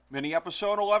Mini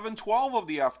episode 1112 of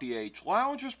the FDH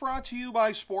Lounge is brought to you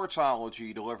by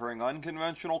Sportsology, delivering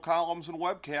unconventional columns and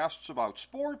webcasts about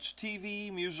sports,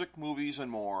 TV, music, movies,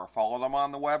 and more. Follow them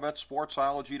on the web at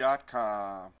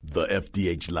sportsology.com. The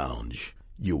FDH Lounge.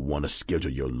 You want to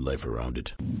schedule your life around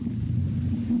it.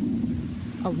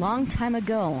 A long time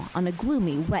ago, on a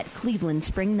gloomy, wet Cleveland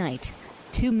spring night,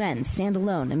 two men stand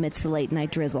alone amidst the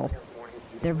late-night drizzle.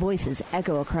 Their voices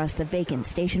echo across the vacant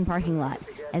station parking lot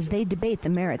as they debate the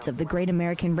merits of the great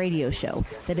American radio show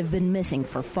that have been missing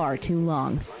for far too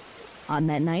long. On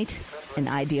that night, an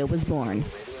idea was born.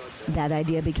 That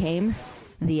idea became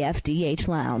the FDH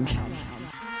Lounge.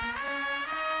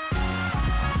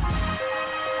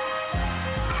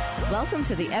 Welcome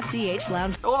to the FDH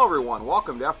Lounge. Hello, everyone.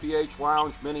 Welcome to FDH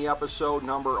Lounge mini episode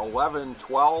number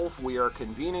 1112. We are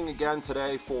convening again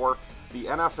today for the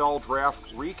NFL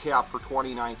Draft recap for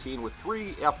 2019 with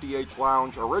three FDH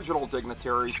Lounge original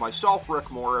dignitaries, myself, Rick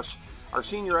Morris, our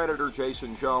senior editor,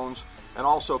 Jason Jones, and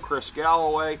also Chris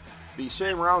Galloway. The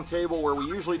same round table where we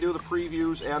usually do the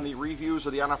previews and the reviews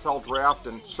of the NFL Draft,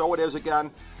 and so it is again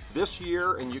this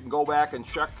year, and you can go back and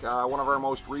check one of our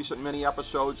most recent mini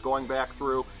episodes going back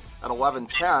through at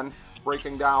 11:10,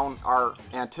 breaking down our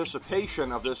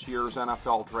anticipation of this year's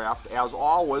NFL Draft. As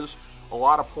always, a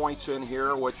lot of points in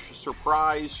here which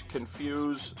surprise,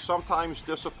 confuse, sometimes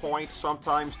disappoint,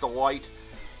 sometimes delight.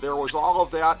 There was all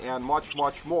of that and much,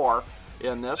 much more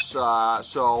in this.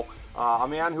 So a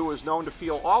man who is known to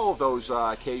feel all of those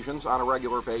occasions on a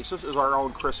regular basis is our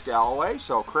own Chris Galloway.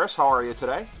 So, Chris, how are you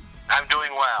today? I'm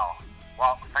doing well.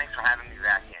 Well, thanks for having me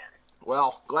back in.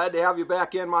 Well, glad to have you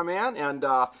back in, my man. And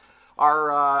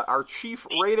our chief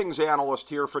ratings analyst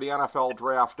here for the NFL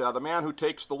Draft, the man who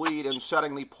takes the lead in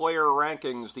setting the player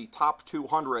rankings, the top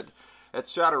 200,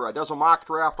 etc. Does a mock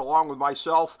draft along with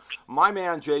myself, my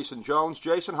man Jason Jones.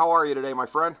 Jason, how are you today, my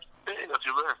friend? Hey, not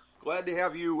too bad. Glad to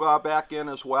have you back in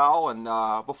as well. And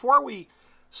before we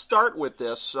start with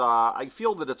this, I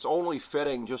feel that it's only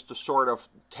fitting just to sort of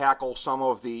tackle some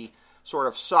of the sort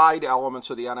of side elements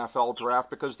of the NFL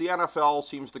Draft, because the NFL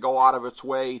seems to go out of its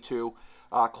way to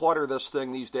clutter this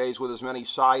thing these days with as many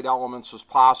side elements as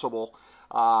possible.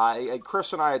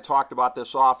 Chris and I had talked about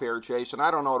this off air, Jason.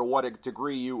 I don't know to what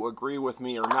degree you agree with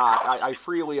me or not. I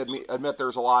freely admit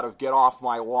there's a lot of get off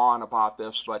my lawn about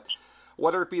this, but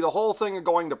whether it be the whole thing of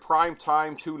going to prime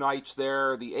time 2 nights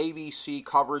there, the ABC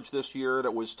coverage this year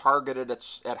that was targeted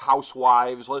at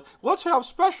housewives, let's have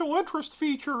special interest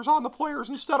features on the players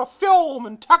instead of film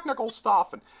and technical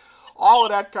stuff, and all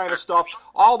of that kind of stuff,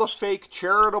 all the fake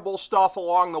charitable stuff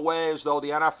along the way, as though the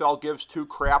NFL gives two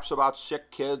craps about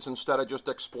sick kids instead of just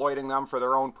exploiting them for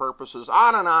their own purposes,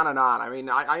 on and on and on. I mean,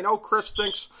 I know Chris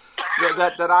thinks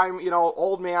that I'm,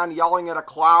 old man yelling at a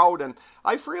cloud, and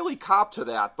I freely cop to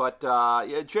that. But,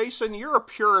 Jason, you're a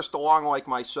purist along like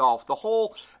myself. The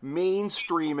whole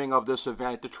mainstreaming of this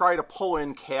event to try to pull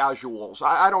in casuals,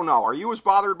 I don't know. Are you as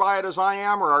bothered by it as I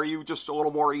am, or are you just a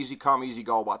little more easy come, easy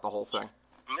go about the whole thing?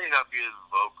 I may not be as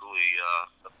vocally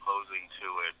opposing to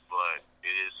it, but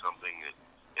it is something that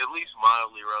at least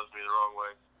mildly rubs me the wrong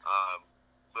way.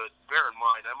 But bear in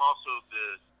mind, I'm also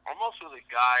the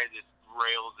guy that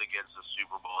rails against the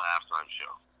Super Bowl halftime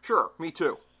show. Sure, me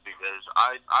too. Because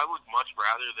I would much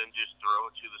rather than just throw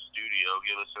it to the studio,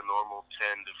 give us a normal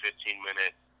 10 to 15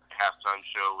 minute halftime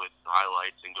show with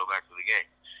highlights, and go back to the game.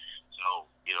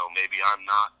 So maybe I'm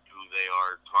not who they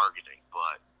are targeting,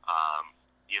 but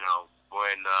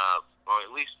when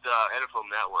at least NFL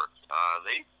Network,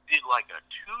 they did like a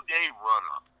 2-day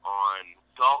run-up on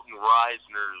Dalton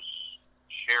Reisner's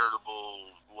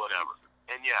charitable whatever.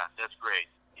 And yeah, that's great.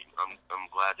 I'm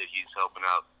glad that he's helping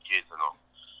out kids and all.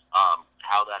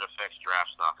 How that affects draft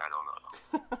stock, I don't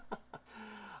know.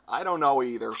 I don't know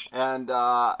either. And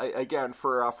again,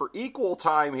 for equal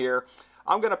time here,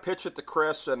 I'm going to pitch it to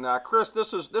Chris. And Chris,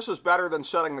 this is better than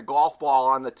setting the golf ball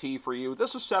on the tee for you.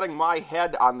 This is setting my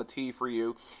head on the tee for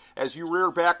you as you rear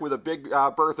back with a big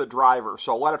Bertha driver.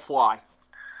 So let it fly.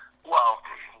 Well,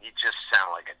 you just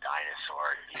sound like a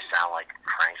dinosaur. You sound like a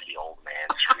cranky old man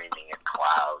screaming at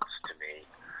clouds to me.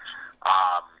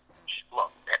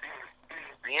 Look,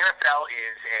 the NFL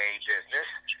is a business.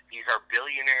 These are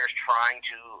billionaires trying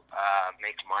to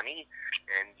make money,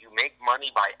 and you make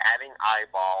money by adding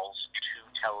eyeballs to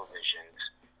televisions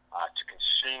to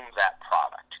consume that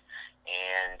product.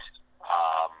 And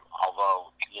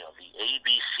although the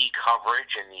ABC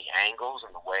coverage and the angles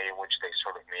and the way in which they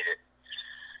sort of made it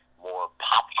more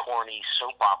popcorny,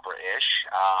 soap opera-ish,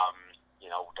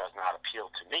 does not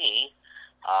appeal to me.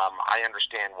 I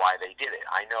understand why they did it.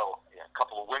 I know a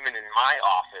couple of women in my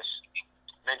office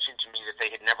mentioned to me that they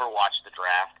had never watched the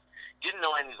draft, didn't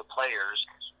know any of the players,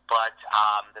 but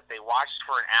that they watched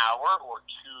for an hour or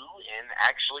two and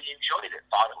actually enjoyed it,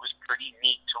 thought it was pretty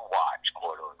neat to watch,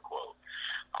 quote unquote.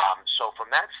 So from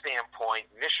that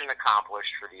standpoint, mission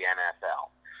accomplished for the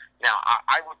NFL. Now,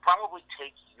 I would probably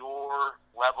take your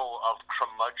level of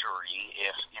curmudgeonry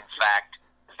if, in fact,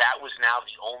 that was now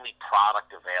the only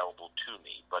product available to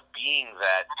me. But being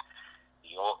that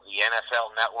the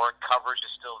NFL Network coverage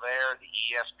is still there, the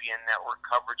ESPN Network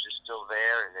coverage is still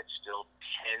there, and it still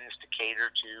tends to cater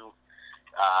to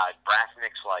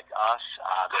brathniks like us.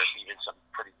 There's even some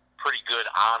pretty good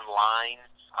online,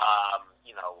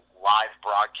 live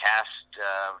broadcast,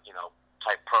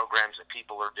 type programs that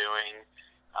people are doing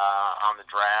on the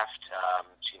draft.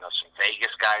 Some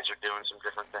Vegas guys are doing some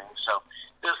different things. So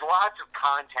there's lots of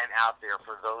content out there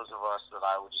for those of us that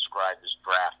I would describe as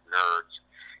draft nerds.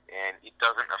 And it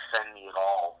doesn't offend me at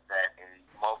all that a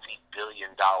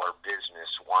multi-billion-dollar business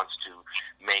wants to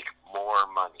make more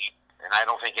money. And I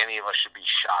don't think any of us should be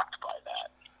shocked by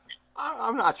that.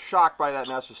 I'm not shocked by that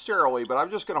necessarily, but I'm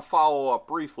just going to follow up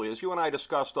briefly. As you and I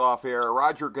discussed off air,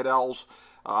 Roger Goodell's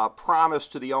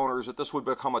promised to the owners that this would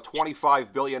become a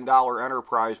 $25 billion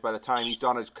enterprise by the time he's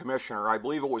done as commissioner. I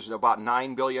believe it was about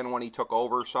 $9 billion when he took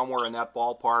over, somewhere in that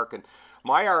ballpark. And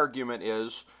my argument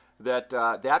is that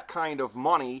that kind of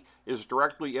money is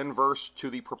directly inverse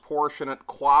to the proportionate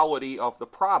quality of the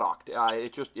product.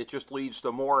 It just leads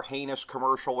to more heinous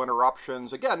commercial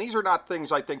interruptions. Again, these are not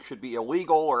things I think should be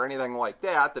illegal or anything like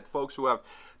that folks who have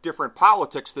different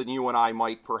politics than you and I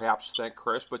might perhaps think,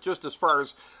 Chris, but just as far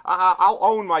as, I'll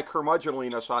own my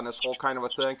curmudgeonliness on this whole kind of a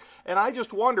thing, and I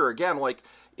just wonder, again, like,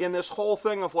 in this whole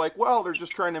thing of like, well, they're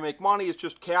just trying to make money, it's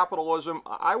just capitalism,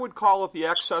 I would call it the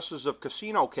excesses of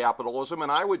casino capitalism,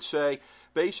 and I would say,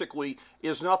 basically,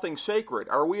 is nothing sacred.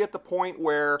 Are we at the point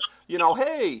where,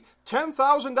 hey,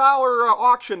 $10,000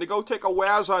 auction to go take a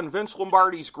waz on Vince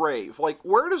Lombardi's grave? Like,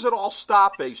 where does it all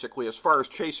stop, basically, as far as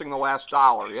chasing the last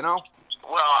dollar,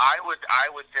 Well, I would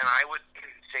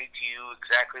say to you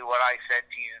exactly what I said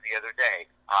to you the other day.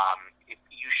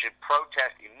 You should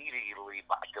protest immediately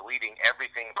by deleting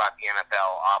everything about the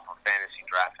NFL off of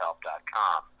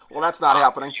FantasyDraftHelp.com. Well, that's not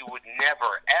happening. You would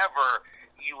never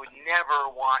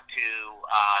want to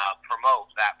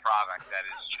promote that product that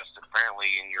is just apparently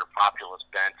in your populist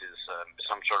bent is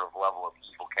some sort of level of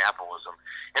evil capitalism.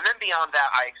 And then beyond that,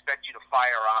 I expect you to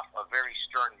fire off a very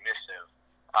stern missive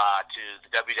to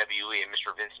the WWE and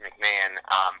Mr. Vince McMahon,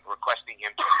 requesting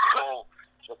him to pull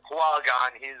the plug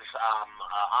on his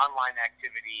online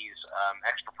activities,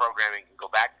 extra programming, and go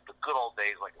back to the good old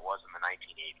days like it was in the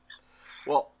 1980s.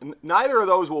 Well, neither of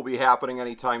those will be happening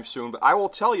anytime soon, but I will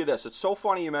tell you this. It's so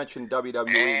funny you mentioned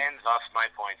WWE. And that's my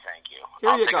point, thank you. Here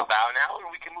I'll you take go. a bow now, and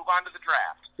we can move on to the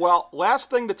draft. Well, last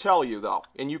thing to tell you, though,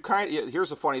 and here's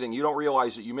the funny thing. You don't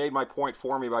realize that you made my point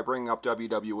for me by bringing up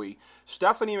WWE.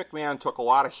 Stephanie McMahon took a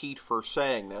lot of heat for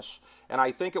saying this, and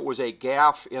I think it was a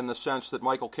gaffe in the sense that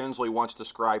Michael Kinsley once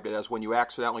described it as when you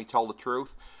accidentally tell the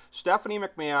truth. Stephanie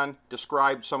McMahon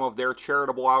described some of their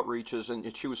charitable outreaches,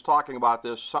 and she was talking about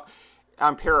this.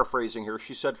 I'm paraphrasing here.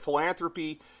 She said,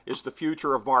 philanthropy is the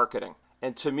future of marketing.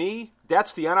 And to me,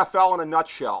 that's the NFL in a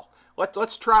nutshell.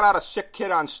 Let's trot out a sick kid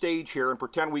on stage here and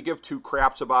pretend we give two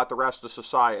craps about the rest of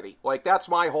society. Like, that's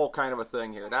my whole kind of a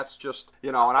thing here. That's just,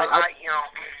 and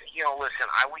listen,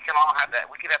 we can all have that.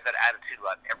 We could have that attitude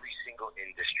about every single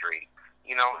industry.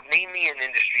 Name me an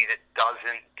industry that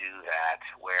doesn't do that,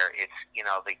 where it's,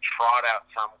 they trot out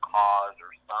some cause or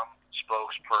some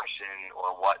spokesperson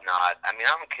or whatnot. I mean,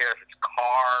 I don't care if it's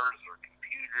cars or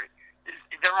computers.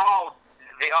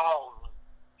 They all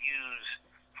use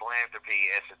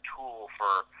philanthropy as a tool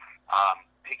for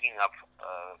picking up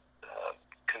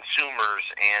consumers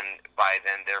and by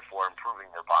then therefore improving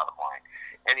their bottom line.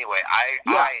 Anyway, I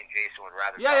and Jason would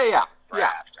rather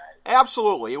draft.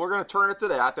 Absolutely. We're going to turn it to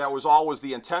that. That was always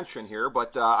the intention here,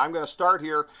 but I'm going to start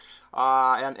here.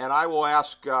 And I will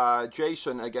ask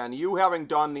Jason again. You having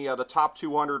done the top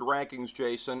 200 rankings,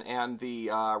 Jason, and the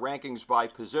rankings by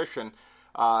position,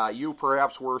 you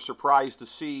perhaps were surprised to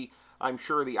see, I'm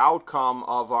sure, the outcome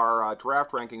of our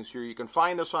draft rankings here. You can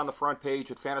find this on the front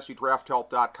page at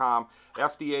FantasyDraftHelp.com,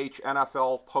 FDH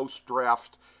NFL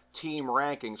post-draft team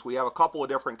rankings. We have a couple of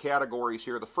different categories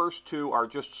here. The first two are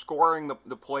just scoring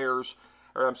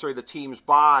the teams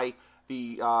by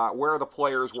where the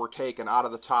players were taken out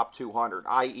of the top 200,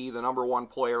 i.e. the number one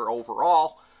player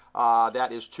overall,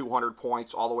 that is 200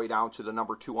 points, all the way down to the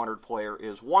number 200 player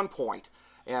is 1 point.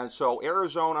 And so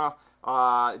Arizona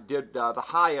did the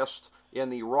highest in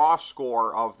the raw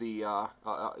score of the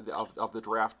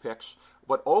draft picks,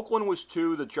 but Oakland was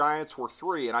 2, the Giants were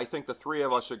 3, and I think the three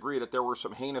of us agree that there were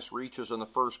some heinous reaches in the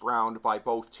first round by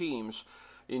both teams.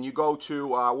 and you go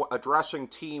to addressing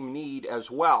team need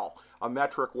as well, a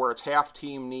metric where it's half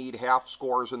team need, half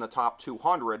scores in the top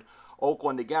 200.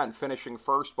 Oakland, again, finishing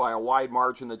first by a wide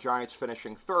margin, the Giants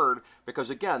finishing third,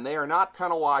 because, again, they are not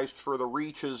penalized for the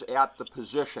reaches at the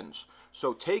positions.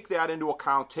 So take that into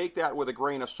account, take that with a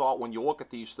grain of salt when you look at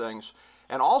these things.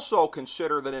 And also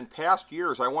consider that in past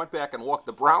years, I went back and looked,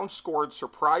 the Browns scored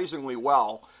surprisingly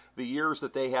well the years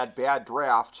that they had bad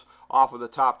drafts off of the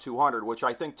top 200, which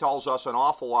I think tells us an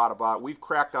awful lot about. We've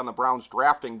cracked on the Browns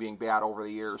drafting being bad over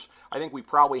the years. I think we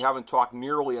probably haven't talked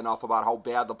nearly enough about how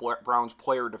bad the Browns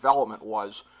player development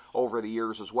was over the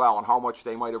years as well, and how much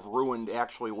they might have ruined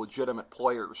actually legitimate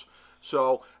players.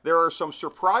 So there are some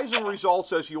surprising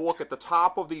results as you look at the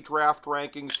top of the draft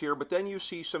rankings here, but then you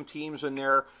see some teams in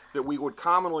there that we would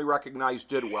commonly recognize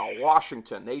did well.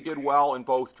 Washington, they did well in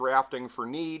both drafting for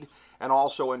need and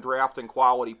also in drafting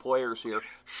quality players here.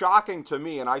 Shocking to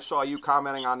me, and I saw you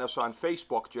commenting on this on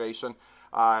Facebook, Jason,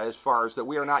 as far as that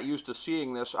we are not used to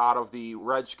seeing this out of the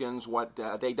Redskins.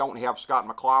 They don't have Scott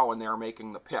McCloughan there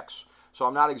making the picks. So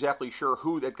I'm not exactly sure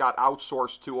who that got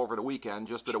outsourced to over the weekend,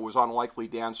 just that it was unlikely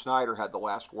Dan Snyder had the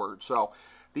last word. So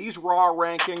these raw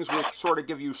rankings will sort of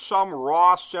give you some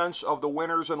raw sense of the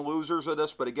winners and losers of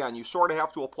this, but again, you sort of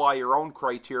have to apply your own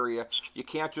criteria. You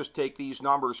can't just take these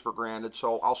numbers for granted.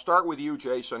 So I'll start with you,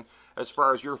 Jason, as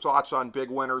far as your thoughts on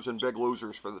big winners and big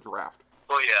losers for the draft.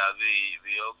 Well, yeah,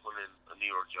 the Oakland and the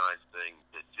New York Giants thing,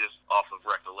 it just off of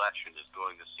recollection, is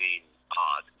going to seem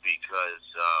odd because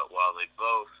while they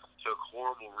both took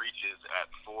horrible reaches at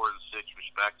 4 and 6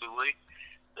 respectively,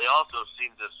 they also seem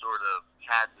to sort of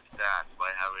pad the stats by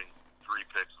having 3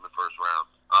 picks in the first round.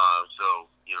 So,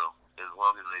 as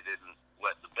long as they didn't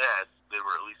wet the bed, they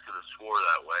were at least going to score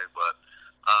that way. But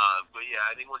yeah,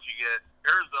 I think once you get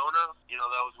Arizona,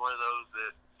 that was one of those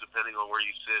that, depending on where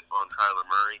you sit on Kyler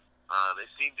Murray, they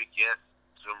seem to get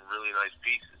some really nice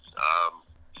pieces.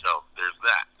 So there's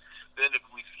that. Then if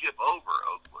we skip over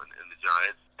Oakland and the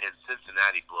Giants, and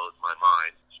Cincinnati blows my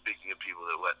mind, speaking of people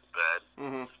that wet the bed.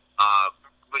 Mm-hmm.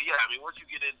 But yeah, I mean, once you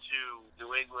get into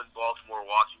New England, Baltimore,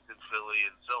 Washington, Philly,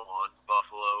 and so on,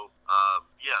 Buffalo,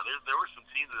 there were some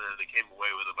teams that came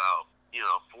away with about,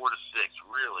 4 to 6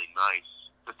 really nice,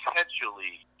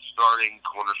 potentially starting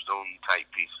cornerstone type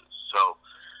pieces. So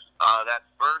that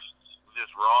first,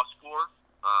 just raw score,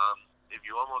 if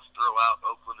you almost throw out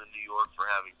Oakland and New York for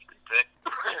having 3 picks,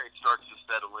 it starts to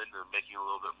settle into making a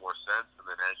little bit more sense. And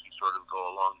then as you sort of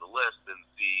go along the list and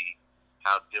see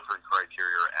how different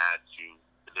criteria are added to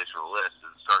additional lists,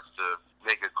 it starts to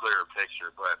make a clearer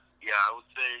picture. But yeah, I would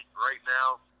say right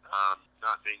now,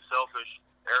 not being selfish,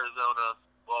 Arizona,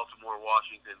 Baltimore,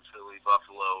 Washington, Philly,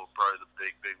 Buffalo, probably the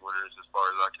big winners as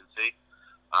far as I can see.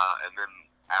 And then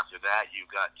after that,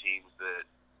 you've got teams that,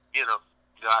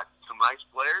 got some nice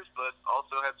players, but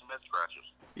also had some head scratchers.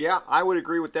 Yeah, I would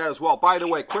agree with that as well. By the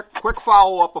way, quick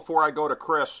follow-up before I go to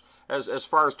Chris, as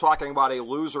far as talking about a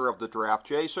loser of the draft.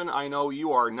 Jason, I know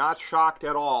you are not shocked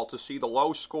at all to see the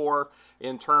low score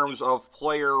in terms of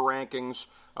player rankings,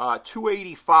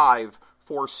 285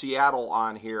 for Seattle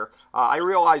on here. I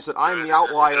realize that I'm the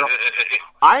outlier.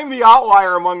 I'm the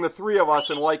outlier among the three of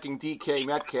us in liking DK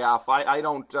Metcalf. I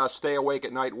don't stay awake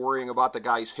at night worrying about the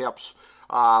guy's hips.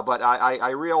 But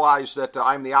I realize that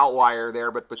I'm the outlier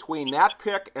there. But between that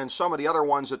pick and some of the other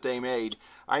ones that they made,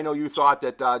 I know you thought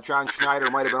that John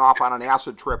Schneider might have been off on an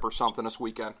acid trip or something this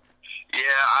weekend.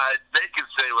 Yeah, they can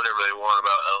say whatever they want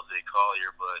about L.J.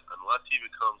 Collier, but unless he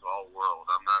becomes all-world,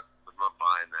 I'm not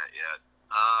buying that yet.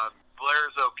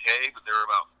 Blair's okay, but there are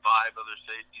about 5 other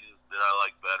safeties that I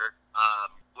like better.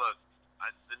 Look,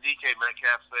 the DK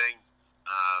Metcalf thing,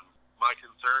 my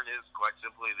concern is quite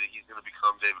simply that he's going to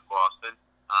become David Boston,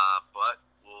 but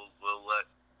we'll let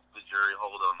the jury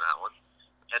hold on that one.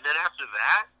 And then after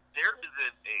that, there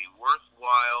isn't a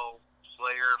worthwhile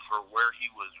player for where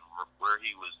he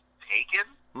was taken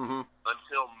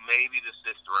until maybe the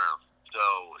 6th round. So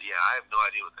yeah, I have no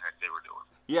idea what the heck they were doing.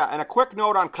 Yeah, and a quick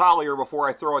note on Collier before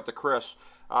I throw it to Chris.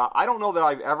 I don't know that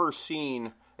I've ever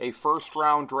seen a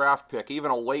first-round draft pick,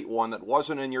 even a late one, that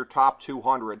wasn't in your top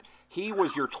 200. He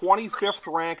was your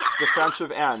 25th ranked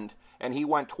defensive end, and he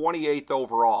went 28th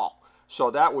overall.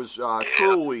 So that was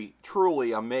truly,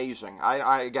 truly amazing.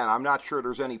 Again, I'm not sure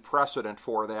there's any precedent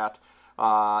for that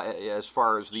as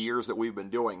far as the years that we've been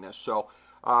doing this. So,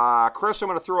 Chris, I'm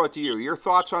going to throw it to you. Your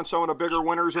thoughts on some of the bigger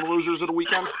winners and losers of the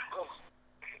weekend?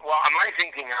 Well, my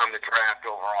thinking on the draft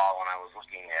overall, when I was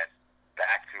looking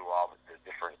back through all the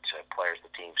different players the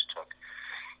teams took,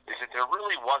 is that there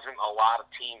really wasn't a lot of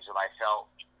teams that I felt,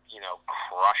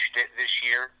 crushed it this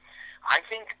year. I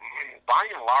think, by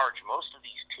and large, most of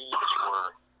these teams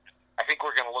were I think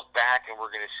we're going to look back and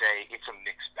we're going to say it's a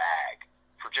mixed bag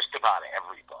for just about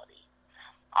everybody.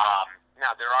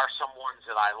 Now, there are some ones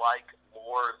that I like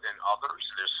more than others.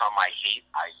 There's some I hate,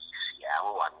 i.e.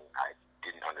 Seattle. I mean, I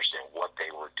didn't understand what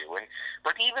they were doing.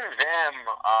 But even them,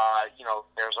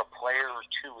 there's a player or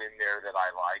two in there that I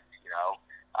liked,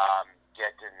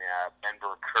 getting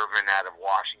Benber Curvin out of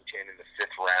Washington in the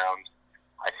 5th round.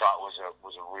 I thought was a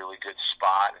really good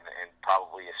spot and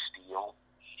probably a steal.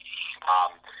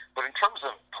 But in terms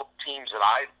of teams that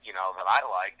I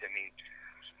liked, I mean,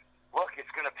 look, it's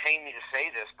going to pain me to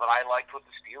say this, but I liked what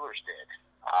the Steelers did.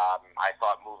 I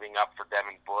thought moving up for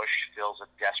Devin Bush fills a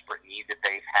desperate need that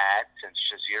they've had since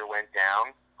Shazier went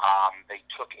down. They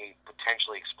took a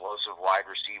potentially explosive wide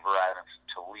receiver out of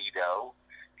Toledo,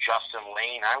 Justin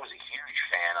Lane. I was a huge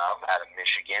fan of out of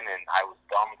Michigan, and I was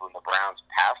bummed when the Browns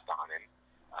passed on him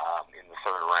in the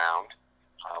 3rd round.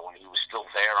 When he was still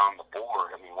there on the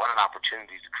board. I mean, what an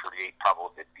opportunity to create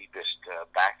probably the deepest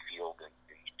backfield in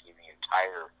the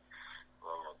entire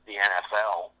the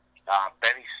NFL.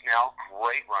 Benny Snell,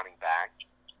 great running back.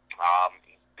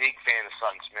 Big fan of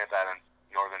Sutton Smith out of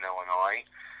Northern Illinois.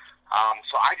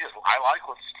 So I like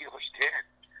what the Steelers did.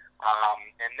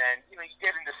 And then, you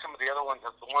get into some of the other ones.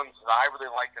 The ones that I really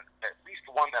liked, at least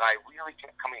the one that I really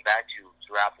kept coming back to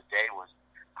throughout the day was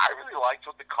I really liked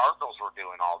what the Cardinals were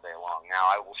doing all day long. Now,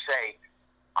 I will say,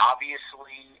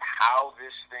 obviously, how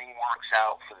this thing works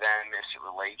out for them as it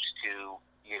relates to,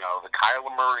 the Kyler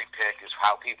Murray pick is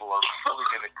how people are really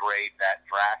going to grade that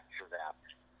draft for them.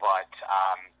 But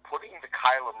putting the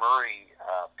Kyler Murray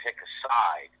pick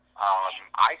aside,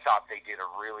 I thought they did a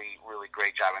really, really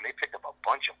great job. And they picked up a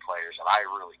bunch of players that I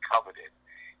really coveted.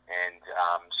 And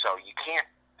so you can't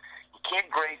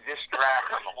grade this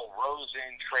draft on the whole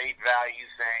Rosen trade value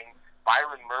thing.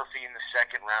 Byron Murphy in the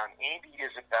 2nd round, Andy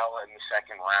Isabella in the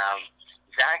 2nd round,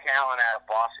 Zach Allen out of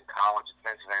Boston College,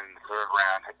 defensive end in the 3rd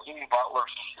round, Hakeem Butler.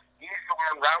 He's still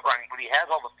on route running, but he has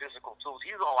all the physical tools.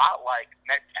 He's a lot like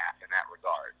Metcalf in that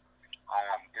regard.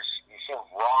 This sort of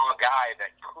raw guy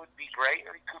that could be great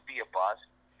or he could be a bust.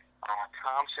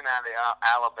 Thompson out of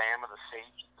Alabama, the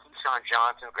safety. Keyshawn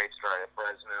Johnson, great start at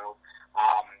Fresno.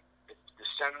 The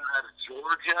center out of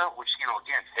Georgia, which,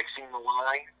 again, fixing the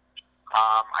line.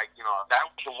 That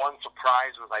was the one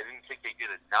surprise was I didn't think they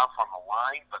did enough on the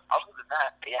line, but other than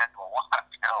that, they had a lot of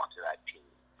talent to that team.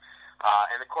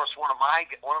 And of course, one of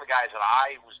the guys that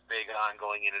I was big on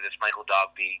going into this, Michael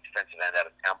Dogby, defensive end out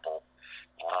of Temple,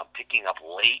 picking up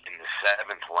late in the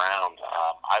 7th round.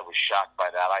 I was shocked by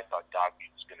that. I thought Dogby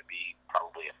was going to be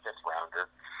probably a 5th rounder.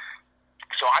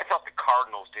 So I thought the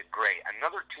Cardinals did great.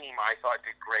 Another team I thought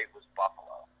did great was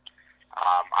Buffalo.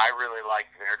 I really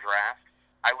liked their draft.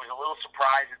 I was a little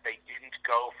surprised that they didn't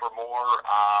go for more,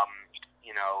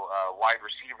 wide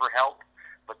receiver help,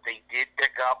 but they did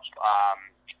pick up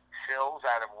Sills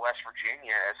out of West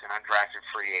Virginia as an undrafted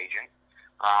free agent.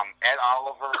 Ed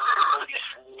Oliver, Cody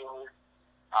Ford,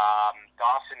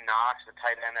 Dawson Knox, the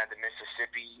tight end out of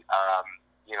Mississippi.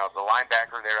 The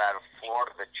linebacker there out of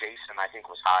Florida that Jason, I think,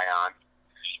 was high on.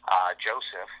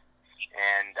 Joseph.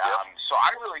 And so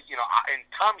I really, and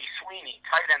Tommy Sweeney,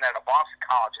 tight end out of Boston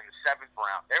College in the 7th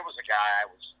round, there was a guy I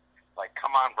was like,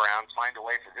 come on, Browns, find a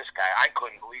way for this guy. I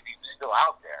couldn't believe he was still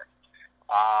out there.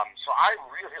 So I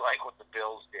really like what the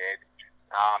Bills did.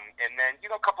 And then,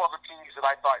 a couple other teams that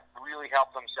I thought really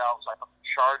helped themselves. I thought the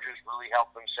Chargers really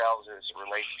helped themselves as it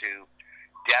relates to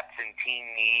depth and team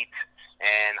needs.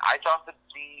 And I thought that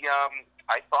the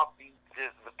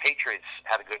Patriots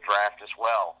had a good draft as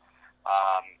well.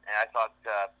 And I thought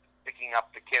picking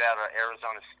up the kid out of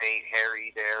Arizona State,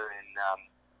 Harry, there in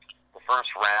the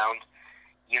 1st round,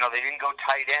 they didn't go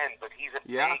tight end, but he's a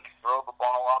big throw the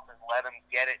ball up and let him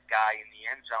get it guy in the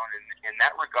end zone. And in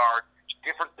that regard,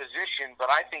 different position,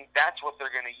 but I think that's what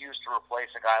they're going to use to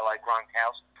replace a guy like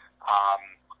Gronkowski.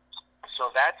 So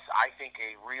that's, I think,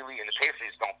 and the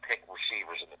Patriots don't pick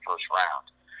receivers in the 1st round.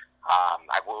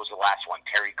 What was the last one?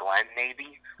 Terry Glenn,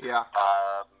 maybe? Yeah.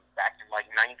 Back in like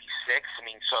 96. I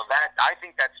mean, so that, I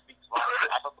think that speaks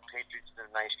volumes. I thought the Patriots did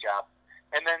a nice job.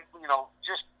 And then,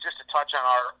 just to touch on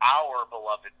our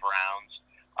beloved Browns,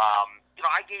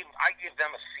 I gave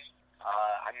them a C.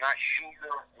 I'm not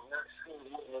sure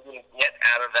what we're going to get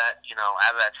out of that,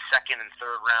 out of that 2nd and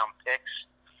 3rd round picks.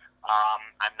 I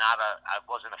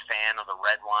wasn't a fan of the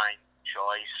red line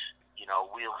choice.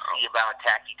 We'll see about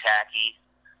Tacky.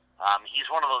 He's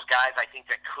one of those guys I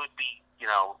think that could be,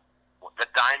 the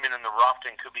diamond in the rough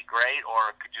and could be great,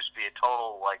 or it could just be a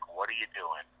total, like, what are you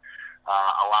doing?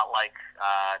 A lot like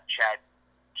Chad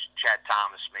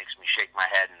Thomas makes me shake my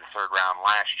head in the 3rd round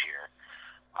last year.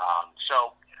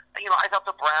 So, I thought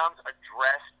the Browns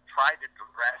tried to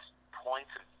address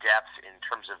points of depth in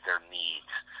terms of their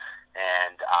needs.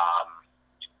 And,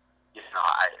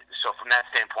 so from that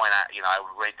standpoint, I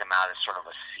would rate them out as sort of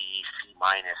a C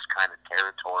minus kind of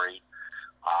territory.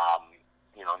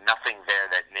 Nothing there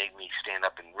that made me stand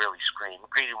up and really scream.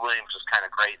 Greedy Williams was kind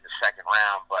of great in the second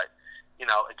round, but,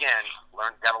 again,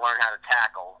 got to learn how to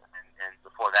tackle, and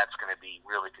before that's going to be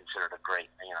really considered a great,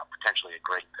 potentially a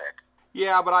great pick.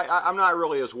 Yeah, but I'm not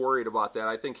really as worried about that.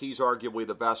 I think he's arguably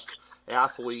the best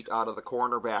athlete out of the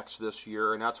cornerbacks this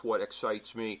year, and that's what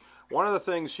excites me. One of the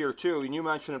things here, too, and you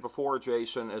mentioned it before,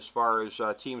 Jason, as far as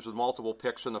teams with multiple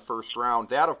picks in the first round,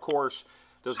 that, of course,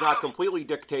 does not completely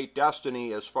dictate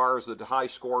destiny as far as the high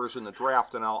scores in the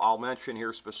draft, and I'll mention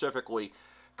here specifically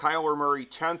Kyler Murray,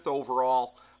 10th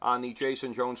overall on the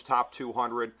Jason Jones Top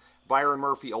 200, Byron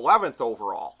Murphy, 11th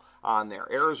overall on there.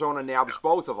 Arizona nabs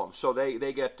both of them, so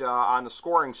they get on the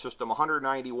scoring system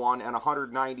 191 and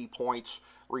 190 points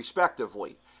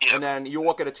respectively. And then you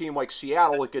look at a team like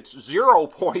Seattle, it gets 0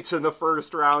 points in the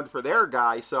first round for their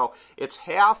guy. So it's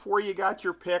half where you got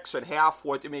your picks and half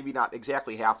what, maybe not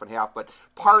exactly half and half, but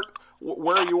part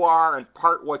where you are and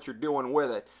part what you're doing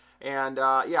with it. And,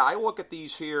 I look at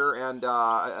these here, and,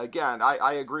 again,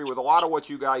 I agree with a lot of what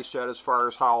you guys said as far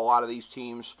as how a lot of these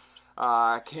teams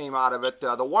came out of it.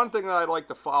 The one thing that I'd like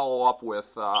to follow up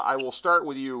with, I will start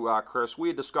with you, Chris. We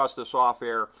had discussed this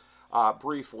off-air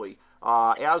briefly.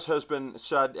 As has been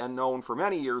said and known for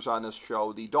many years on this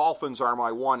show, the Dolphins are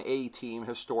my 1A team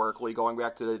historically, going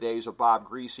back to the days of Bob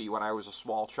Greasy when I was a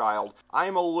small child.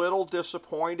 I'm a little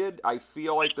disappointed. I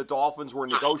feel like the Dolphins were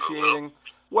negotiating.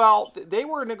 Well, they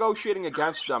were negotiating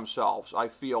against themselves, I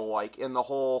feel like, in the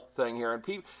whole thing here.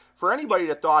 And for anybody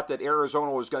that thought that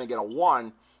Arizona was going to get a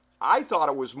 1, I thought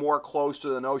it was more close to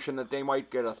the notion that they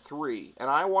might get a 3. And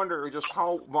I wonder just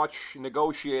how much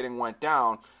negotiating went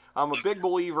down. I'm a big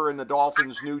believer in the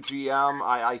Dolphins' new GM.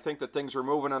 I think that things are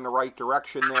moving in the right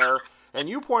direction there. And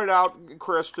you pointed out,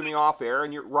 Chris, to me off air,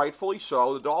 and you're rightfully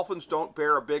so, the Dolphins don't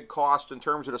bear a big cost in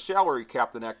terms of the salary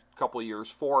cap the next couple of years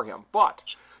for him. But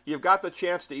you've got the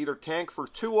chance to either tank for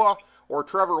Tua or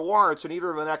Trevor Lawrence in either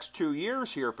of the next 2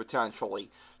 years here potentially.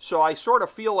 So I sort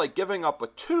of feel like giving up a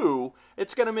 2,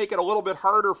 it's going to make it a little bit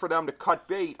harder for them to cut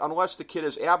bait unless the kid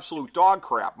is absolute dog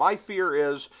crap. My fear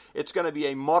is it's going to be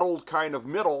a muddled kind of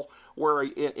middle where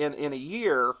in a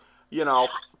year,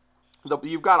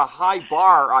 you've got a high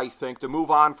bar, I think, to move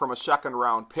on from a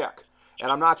second-round pick.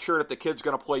 And I'm not sure that the kid's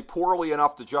going to play poorly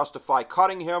enough to justify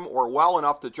cutting him or well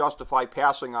enough to justify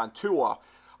passing on Tua.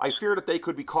 I fear that they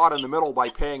could be caught in the middle by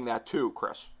paying that too,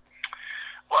 Chris.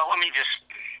 Well, let me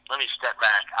step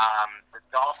back. The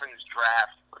Dolphins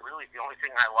draft, really the only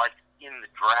thing I liked in the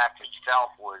draft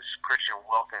itself was Christian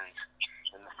Wilkins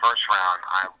in the first round.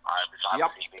 I was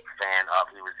obviously a big fan of.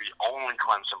 He was the only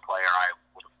Clemson player I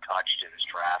would have touched in this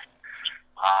draft.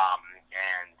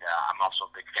 And I'm also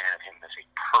a big fan of him as a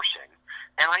person.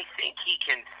 And I think he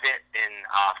can fit in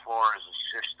Flores'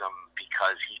 system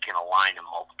because he can align in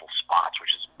multiple spots,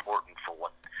 which is important for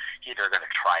what they're going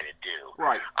to try to do.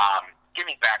 Right.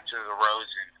 Getting back to the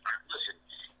Rosen, listen,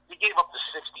 he gave up the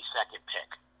 62nd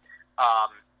pick.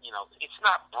 It's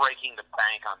not breaking the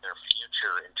bank on their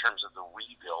future in terms of the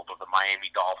rebuild of the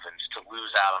Miami Dolphins to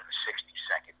lose out on the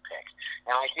 62nd pick.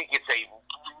 And I think it's a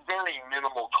very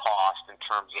minimal cost in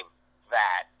terms of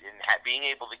that, in being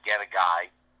able to get a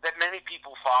guy that many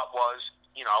people thought was,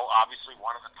 obviously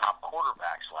one of the top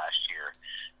quarterbacks last year.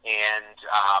 And,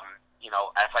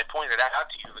 as I pointed out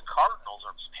to you, the Cardinals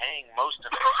are paying most of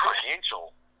their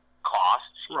financial costs,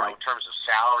 in terms of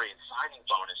salary and signing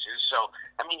bonuses. So,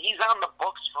 he's on the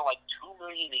books for like $2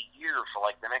 million a year for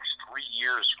like the next 3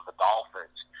 years for the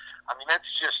Dolphins.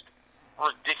 That's just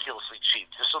ridiculously cheap.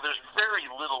 So there's very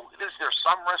little. Is there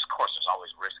some risk? Of course, there's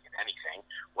always risk in anything.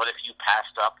 What if you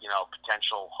passed up,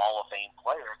 potential Hall of Fame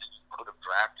player that you could have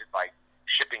drafted by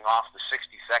shipping off the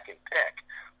 62nd pick?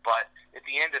 But at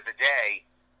the end of the day,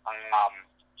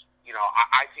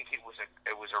 I think it was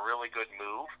a really good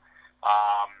move.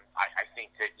 I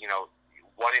think that,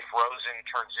 what if Rosen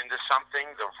turns into something?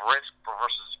 The risk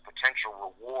versus potential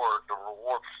reward, the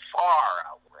reward far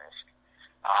out risk.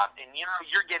 And,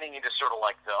 you're getting into sort of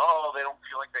like they don't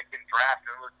feel like they can draft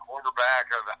another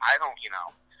quarterback.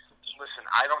 Listen,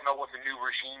 I don't know what the new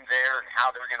regime there and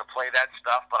how they're going to play that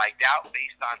stuff, but I doubt,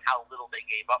 based on how little they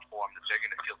gave up for him, that they're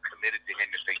going to feel committed to him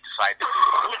if they decide to do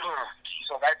it.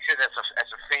 So that shit, as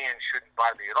a fan, shouldn't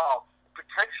bother me at all.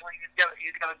 Potentially, you've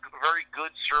got a very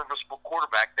good, serviceable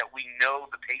quarterback that we know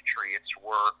the Patriots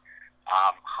were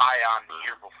high on the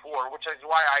year before, which is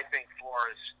why I think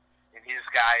Flores and his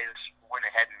guys went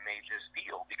ahead and made this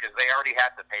deal, because they already had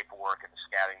the paperwork and the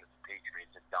scouting that the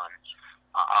Patriots had done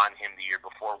on him the year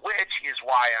before, which is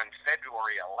why on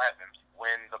February 11th,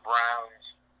 when the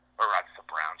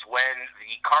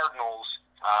Cardinals,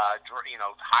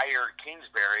 hired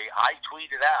Kingsbury, I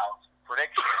tweeted out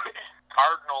prediction: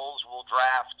 Cardinals will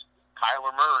draft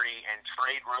Kyler Murray and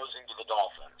trade Rosen to the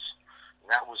Dolphins.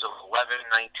 And that was at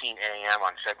 11:19 a.m.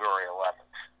 on February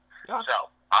 11th. Yeah. So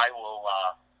I will.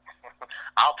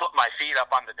 I'll put my feet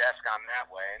up on the desk on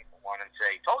that one and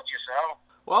say, "Told you so."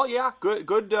 Well, yeah,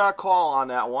 good call on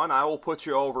that one. I will put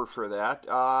you over for that.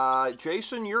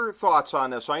 Jason, your thoughts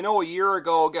on this? I know a year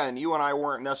ago, again, you and I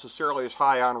weren't necessarily as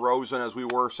high on Rosen as we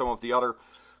were some of the other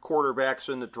quarterbacks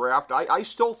in the draft. I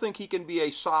still think he can be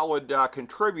a solid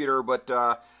contributor, but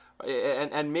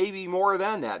and maybe more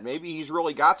than that. Maybe he's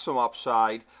really got some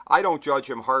upside. I don't judge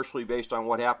him harshly based on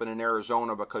what happened in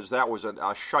Arizona because that was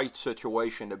a shite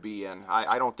situation to be in.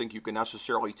 I don't think you can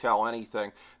necessarily tell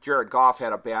anything. Jared Goff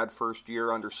had a bad first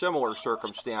year under similar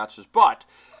circumstances, but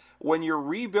when you're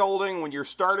rebuilding, when you're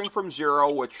starting from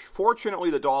zero, which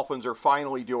fortunately the Dolphins are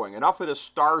finally doing, enough of this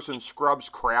stars and scrubs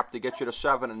crap to get you to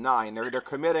 7-9. They're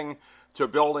committing to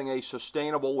building a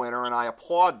sustainable winner, and I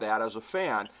applaud that as a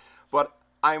fan. But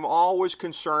I'm always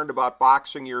concerned about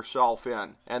boxing yourself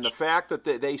in. And the fact that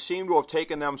they seem to have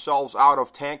taken themselves out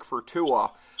of tank for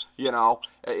Tua,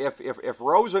 if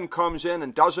Rosen comes in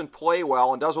and doesn't play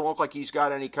well and doesn't look like he's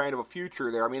got any kind of a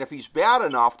future there, I mean, if he's bad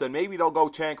enough, then maybe they'll go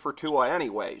tank for Tua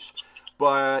anyways.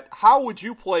 But how would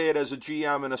you play it as a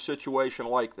GM in a situation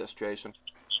like this, Jason?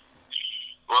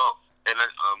 Well, and then,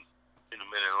 in a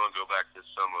minute, I want to go back to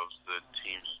some of the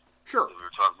teams that we were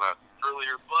talking about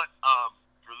earlier. But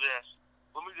for this,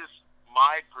 let me just,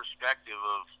 my perspective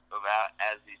of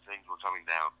as these things were coming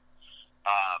down.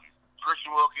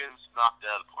 Christian Wilkins knocked it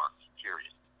out of the park,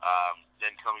 period.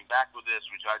 Then coming back with this,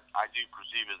 which I do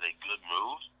perceive as a good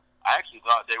move, I actually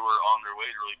thought they were on their way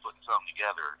to really putting something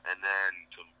together and then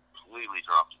completely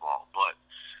dropped the ball. But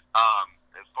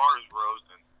as far as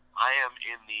Rosen, I am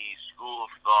in the school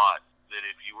of thought that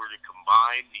if you were to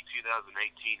combine the 2018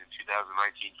 and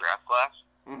 2019 draft class,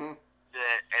 mm-hmm.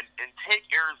 and take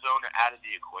Arizona out of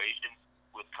the equation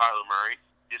with Kyler Murray,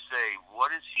 just say, what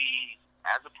is he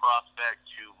as a prospect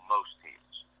to most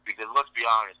teams? Because let's be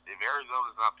honest, if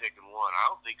Arizona's not picking one, I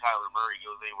don't think Kyler Murray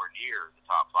goes anywhere near the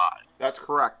top 5. That's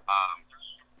correct.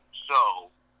 So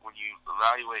when you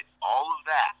evaluate all of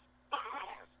that,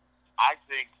 I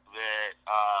think that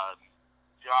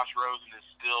Josh Rosen is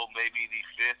still maybe the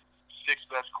 5th, 6th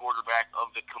best quarterback of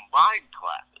the combined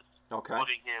classes. Okay.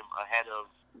 Putting him ahead of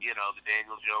the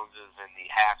Daniel Joneses and the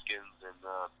Haskins and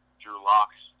the Drew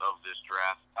Locks of this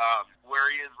draft. Where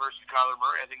he is versus Kyler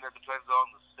Murray, I think that depends on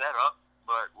the setup,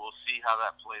 but we'll see how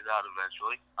that plays out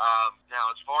eventually. Now,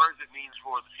 as far as it means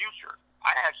for the future,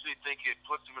 I actually think it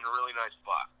puts him in a really nice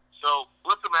spot. So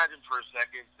let's imagine for a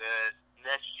second that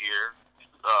next year,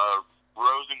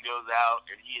 Rosen goes out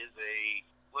and he is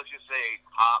let's just say, a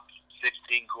top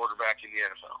 16 quarterback in the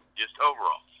NFL, just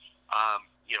overall.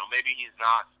 Maybe he's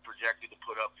not projected to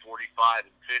put up 4,550,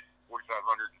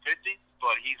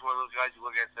 but he's one of those guys you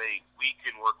look at and say, we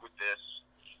can work with this.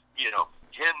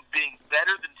 Him being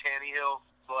better than Tannehill,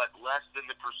 but less than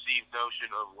the perceived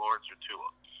notion of Lawrence or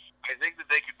Tua. I think that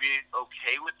they could be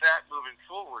okay with that moving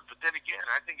forward, but then again,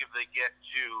 I think if they get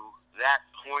to that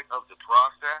point of the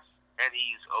process and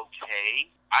he's okay,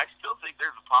 I still think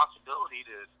there's a possibility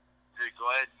to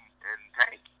go ahead and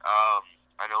tank.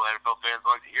 I know NFL fans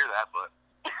like to hear that, but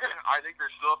I think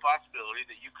there's still a possibility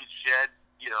that you could shed,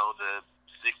 the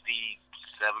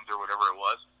 67th or whatever it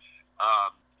was,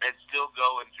 and still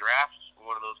go and draft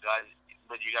one of those guys,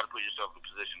 but you got to put yourself in a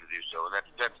position to do so, and that's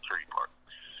the tricky part.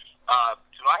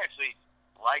 So I actually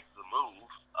like the move,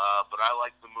 but I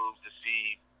like the move to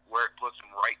see where it puts them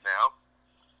right now,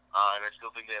 and I still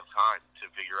think they have time to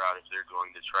figure out if they're going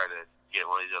to try to get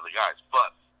one of these other guys.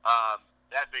 But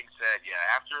that being said, yeah,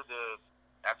 after the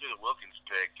Wilkins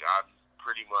pick, I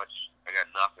got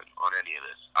nothing on any of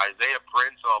this. Isaiah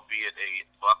Prince, albeit a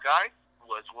Buckeye,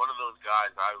 was one of those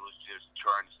guys I was just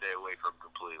trying to stay away from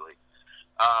completely.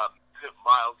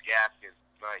 Myles Gaskin,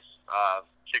 nice.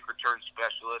 Kick return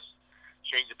specialist,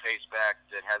 change of pace back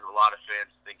that has a lot of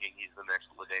fans thinking he's the next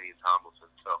LaDainian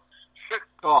Tomlinson. So,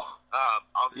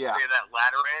 I'll just say that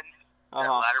latter end,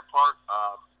 that latter part,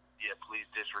 please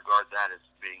disregard that as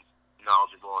being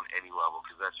knowledgeable on any level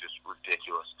because that's just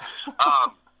ridiculous.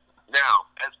 Now,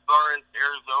 as far as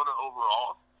Arizona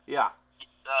overall,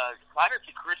 kind of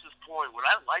to Chris's point, what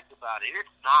I liked about it,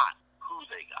 it's not who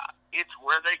they got. It's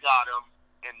where they got them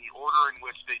and the order in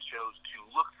which they chose to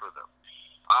look for them.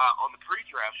 On the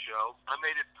pre-draft show, I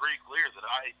made it pretty clear that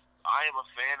I am a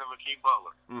fan of Akeem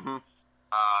Butler. Mm-hmm.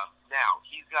 Now,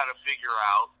 he's got to figure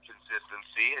out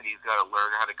consistency, and he's got to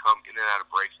learn how to come in and out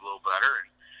of breaks a little better. And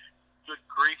good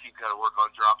grief, he's got to work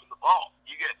on dropping the ball.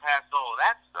 You get past all of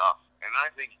that stuff, and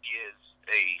I think he is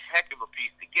a heck of a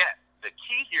piece to get. The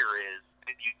key here is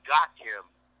that you got him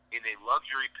in a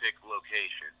luxury pick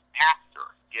location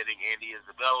after getting Andy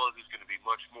Isabella, who's going to be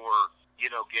much more,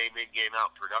 game in, game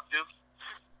out productive.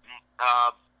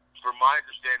 From my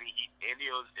understanding,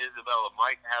 Andy Isabella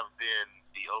might have been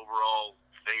the overall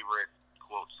favorite,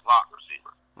 quote, slot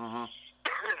receiver. Mm-hmm.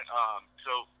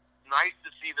 So nice to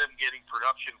see them getting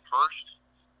production first.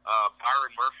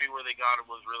 Byron Murphy, where they got him,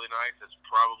 was really nice. That's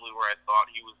probably where I thought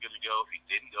he was going to go if he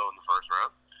didn't go in the first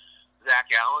round. Zach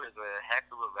Allen is a heck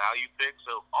of a value pick.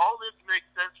 So all this makes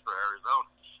sense for Arizona.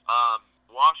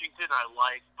 Washington I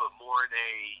like, but more in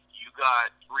you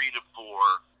got 3 to 4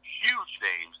 huge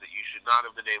names that you should not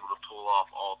have been able to pull off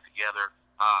altogether.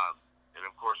 And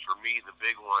of course, for me, the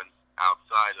big one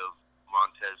outside of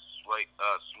Montez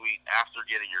Sweet after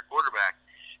getting your quarterback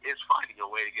is finding a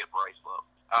way to get Bryce Love.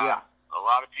 Yeah. A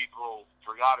lot of people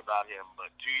forgot about him, but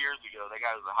 2 years ago, that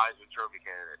guy was a Heisman Trophy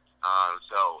candidate.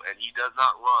 And he does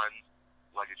not run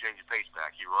like a change of pace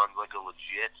back. He runs like a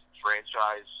legit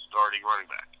franchise starting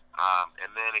running back. And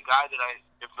then a guy that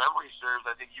if memory serves,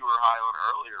 I think you were high on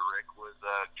earlier, Rick, was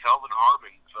Kelvin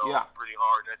Harmon. So pretty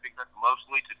hard. And I think that's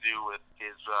mostly to do with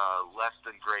his less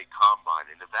than great combine.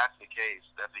 And if that's the case,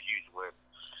 that's a huge win.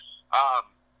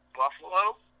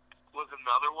 Buffalo was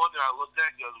another one that I looked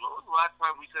at and goes, when was the last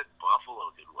time we said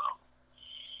Buffalo did well?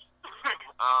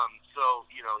 So,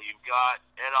 you've got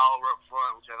Ed Oliver up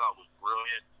front, which I thought was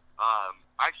brilliant.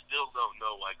 I still don't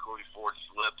know why Cody Ford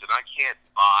slipped, and I can't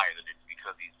buy that it's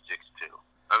because he's 6'2".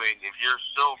 I mean, if you're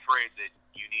so afraid that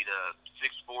you need a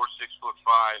 6'4", 6'5"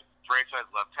 franchise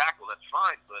left tackle, that's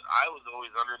fine. But I was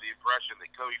always under the impression that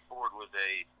Cody Ford was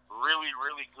a really,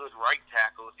 really good right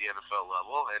tackle at the NFL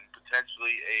level and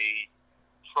potentially a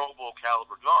Pro Bowl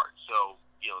caliber guard. So,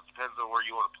 it depends on where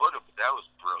you want to put him, but that was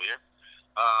brilliant.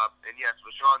 And yes,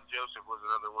 Rashawn Joseph was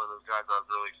another one of those guys I was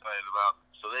really excited about.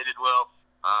 So they did well.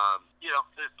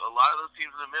 A lot of those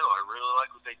teams in the middle, I really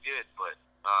like what they did, but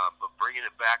bringing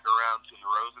it back around to the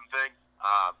Rosen thing,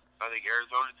 I think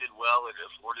Arizona did well. It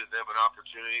afforded them an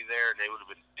opportunity there, and they would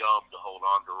have been dumb to hold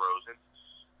on to Rosen.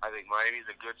 I think Miami's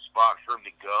a good spot for him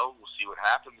to go. We'll see what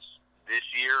happens this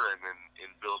year and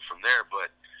build from there,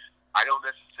 but I don't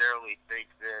necessarily think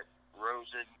that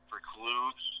Rosen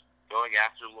precludes going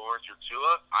after Lawrence or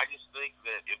Tua. I just think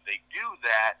that if they do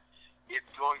that,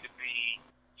 it's going to be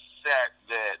set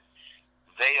that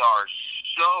they are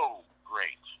so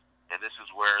great, and this is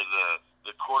where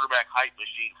the quarterback hype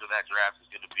machine for that draft is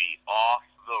going to be off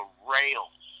the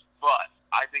rails. But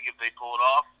I think if they pull it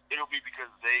off, it'll be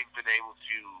because they've been able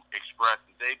to express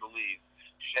that they believe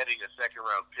shedding a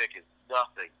second-round pick is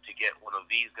nothing to get one of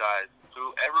these guys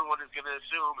who everyone is going to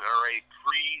assume are a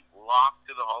pre-lock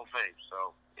to the Hall of Fame.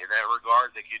 So in that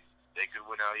regard, they could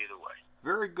win out either way.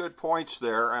 Very good points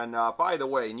there. And by the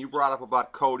way, and you brought up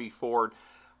about Cody Ford,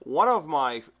 one of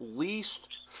my least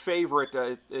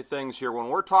favorite things here, when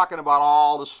we're talking about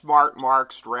all the smart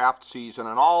marks draft season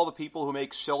and all the people who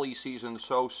make silly seasons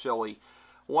so silly,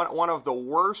 one of the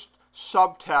worst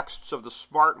subtexts of the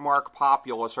smart mark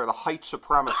populace are the height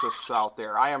supremacists out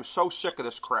there. I am so sick of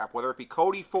this crap, whether it be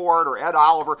Cody Ford or Ed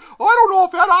Oliver. Oh, I don't know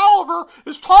if Ed Oliver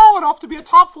is tall enough to be a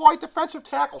top-flight defensive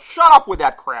tackle. Shut up with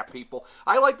that crap, people.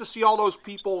 I like to see all those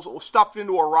people stuffed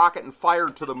into a rocket and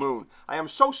fired to the moon. I am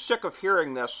so sick of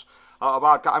hearing this.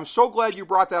 I'm so glad you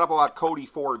brought that up about Cody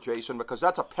Ford, Jason, because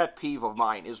that's a pet peeve of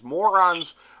mine, is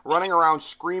morons running around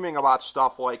screaming about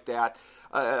stuff like that.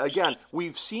 Again,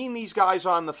 we've seen these guys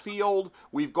on the field.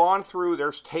 We've gone through,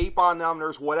 there's tape on them,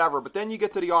 there's whatever. But then you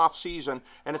get to the off season,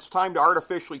 and it's time to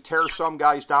artificially tear some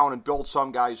guys down and build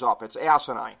some guys up. It's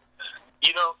asinine.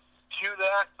 To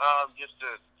that, just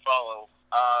to follow,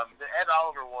 the Ed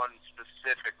Oliver one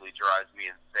specifically drives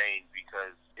me insane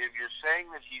because if you're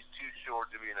saying that he's too short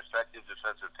to be an effective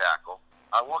defensive tackle,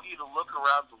 I want you to look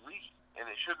around the league, and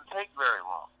it shouldn't take very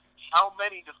long. How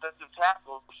many defensive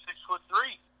tackles are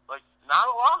 6'3"? Like, not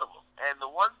a lot of them. And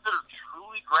the ones that are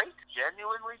truly great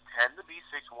genuinely tend to be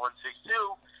 6'1", 6'2".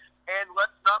 And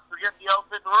let's not forget the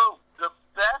elephant in the room. The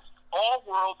best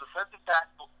all-world defensive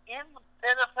tackle in the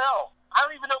NFL. I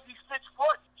don't even know if he's 6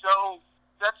 foot. So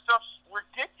that stuff's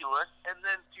ridiculous. And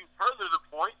then to further the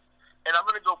point, and I'm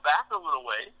going to go back a little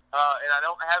way, and I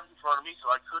don't have it in front of me,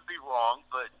 so I could be wrong,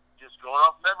 but just going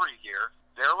off memory here,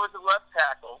 there was a left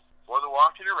tackle for the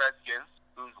Washington Redskins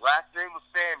whose last name was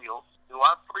Samuels, who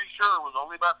I'm pretty sure was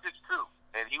only about 6'2",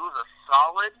 and he was a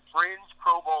solid fringe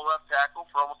Pro Bowl left tackle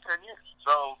for almost 10 years.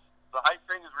 So the height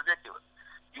thing is ridiculous.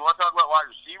 You want to talk about wide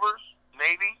receivers?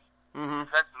 Maybe. Mm-hmm.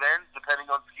 Defensive ends, depending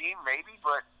on scheme, maybe.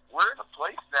 But we're in a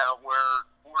place now where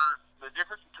the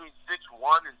difference between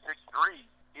 6'1" and 6'3"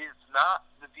 is not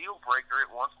the deal breaker it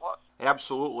once was.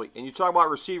 Absolutely. And you talk about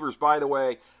receivers, by the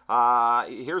way,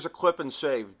 here's a clip and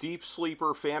save. Deep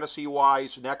sleeper,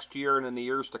 fantasy-wise, next year and in the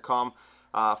years to come.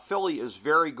 Philly is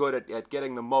very good at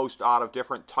getting the most out of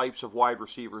different types of wide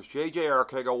receivers. J.J.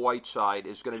 Arcega-Whiteside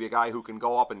is going to be a guy who can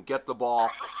go up and get the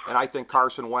ball, and I think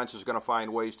Carson Wentz is going to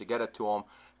find ways to get it to him.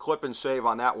 Clip and save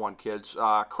on that one, kids.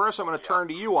 Chris, I'm going to turn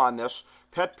to you on this.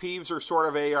 Pet peeves are sort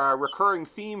of a recurring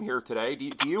theme here today.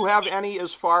 Do you have any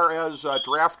as far as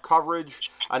draft coverage,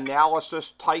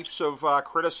 analysis, types of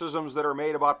criticisms that are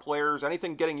made about players?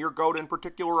 Anything getting your goat in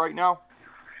particular right now?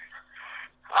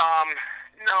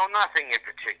 No, nothing in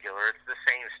particular. It's the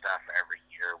same stuff every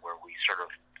year where we sort of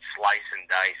slice and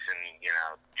dice and,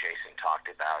 Jason talked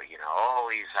about, he's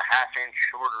a half inch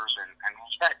shorter and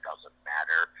that doesn't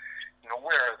matter.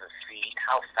 Where are the feet?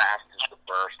 How fast is the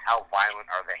burst? How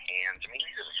violent are the hands? I mean,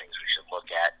 these are the things we should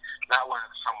look at, not whether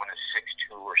someone is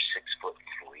 6'2" or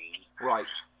 6'3". Right.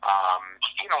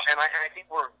 And I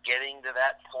think we're getting to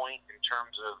that point in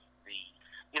terms of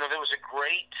there was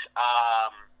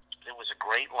a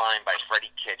great line by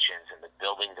Freddie Kitchens in the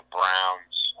Building the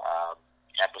Browns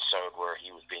episode where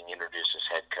he was being introduced as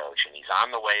head coach, and he's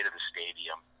on the way to the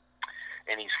stadium,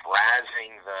 and he's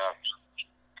razzing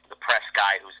the press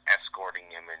guy who's escorting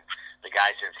him, and the guy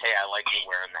says, "Hey, I like you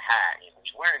wearing the hat." And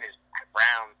he's wearing his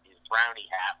brownie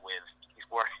hat he's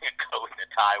wearing a coat and a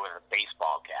tie with a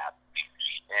baseball cap.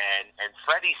 And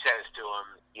Freddie says to him,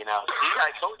 "See,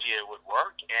 I told you it would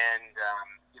work." And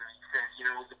he says,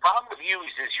 "The problem with you,"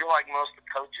 he says, "you're like most of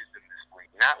the coaches in this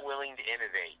league, not willing to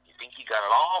innovate. You think you got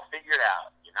it all figured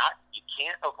out. You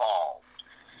can't evolve."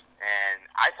 And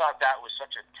I thought that was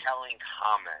such a telling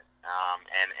comment.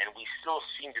 And we still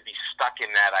seem to be stuck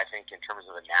in that, I think, in terms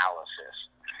of analysis,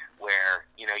 where,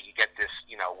 you get this,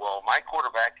 well, my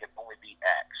quarterback can only be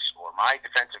X, or my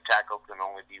defensive tackle can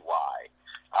only be Y.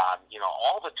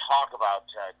 All the talk about,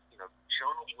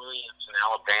 Jonah Williams in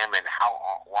Alabama and how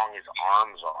long his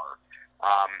arms are.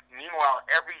 Meanwhile,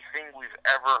 everything we've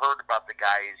ever heard about the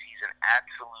guy is he's an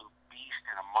absolute beast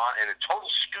and a total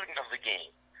student of the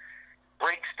game.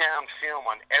 Breaks down film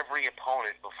on every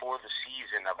opponent before the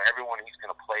season of everyone he's going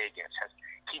to play against.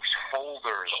 Keeps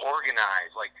folders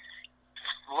organized.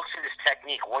 Looks at his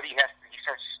technique. He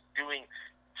starts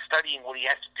studying what he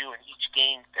has to do in each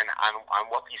game and on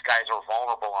what these guys are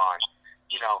vulnerable on.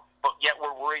 But yet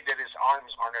we're worried that his arms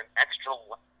aren't an extra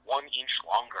 1 inch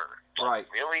longer. Right.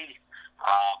 Really?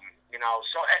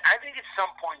 So I think at some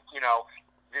point,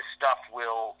 this stuff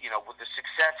will, with the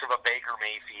success of a Baker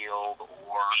Mayfield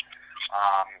or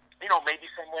maybe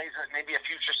some ways that maybe a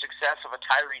future success of a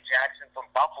Tyree Jackson from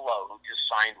Buffalo, who just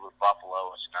signed with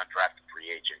Buffalo as an undrafted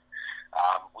free agent.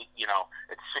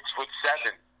 At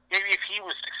 6'7", maybe if he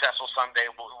was successful someday,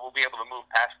 we'll be able to move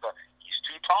past the he's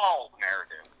too tall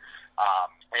narrative.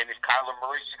 And if Kyler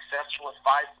Murray's successful at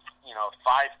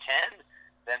 5'10",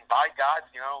 then by God,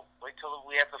 wait till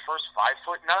we have the first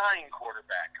 5'9"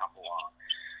 quarterback come along.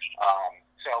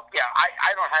 So yeah,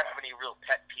 I don't have any real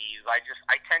pet peeves.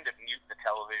 I tend to mute the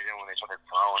television when they start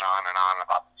throwing on and on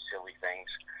about silly things.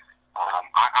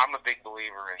 I'm a big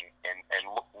believer in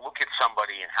look at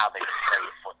somebody and how they play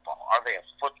football. Are they a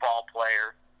football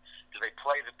player? Do they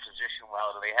play the position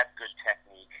well? Do they have good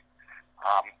technique?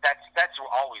 That's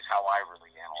always how I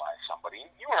really analyze somebody.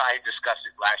 You and I discussed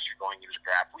it last year going into the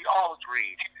draft. We all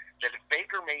agreed that if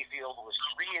Baker Mayfield was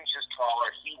 3 inches taller,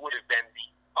 he would have been the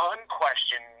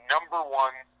unquestioned number 1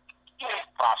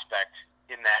 prospect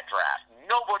in that draft.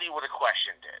 Nobody would have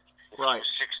questioned it if he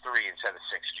was 6'3" instead of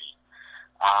 6 feet.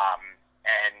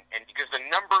 And because the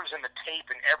numbers and the tape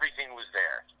and everything was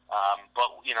there. But,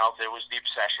 there was the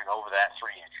obsession over that 3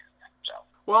 inches. So.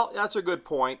 Well, that's a good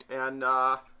point. And,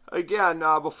 again,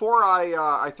 before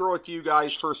I throw it to you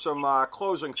guys for some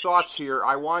closing thoughts here,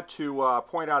 I want to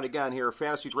point out again here,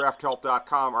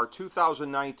 FantasyDraftHelp.com, our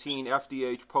 2019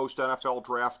 FDH post-NFL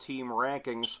draft team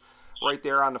rankings right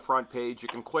there on the front page. You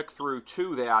can click through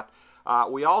to that.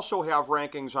 We also have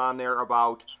rankings on there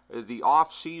about the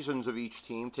off seasons of each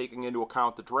team, taking into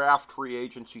account the draft, free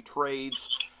agency, trades,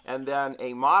 and then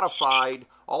a modified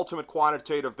ultimate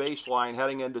quantitative baseline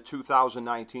heading into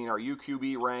 2019, our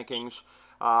UQB rankings.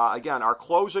 Again, our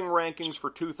closing rankings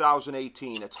for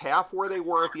 2018. It's half where they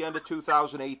were at the end of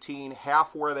 2018,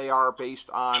 half where they are based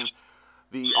on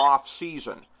the off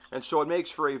season. And so it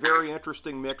makes for a very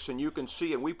interesting mix, and you can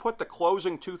see, and we put the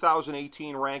closing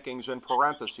 2018 rankings in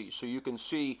parentheses, so you can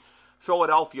see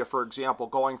Philadelphia, for example,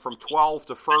 going from 12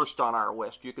 to 1st on our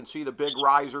list. You can see the big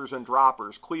risers and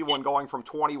droppers. Cleveland going from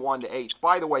 21 to 8th.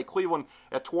 By the way, Cleveland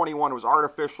at 21 was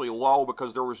artificially low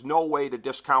because there was no way to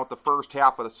discount the first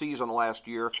half of the season last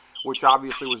year, which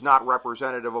obviously was not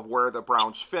representative of where the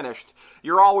Browns finished.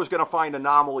 You're always going to find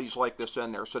anomalies like this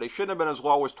in there, so they shouldn't have been as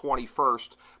low as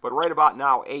 21st, but right about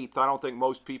now 8th. I don't think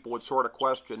most people would sort of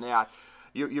question that.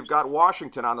 You've got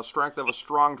Washington on the strength of a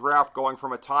strong draft going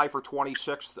from a tie for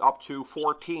 26th up to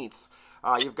 14th.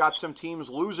 You've got some teams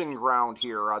losing ground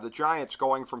here. The Giants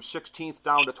going from 16th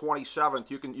down to 27th.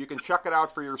 You can check it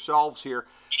out for yourselves here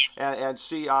and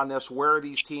see on this where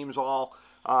these teams all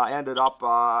ended up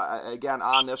again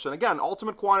on this. And again,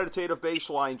 ultimate quantitative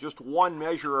baseline, just one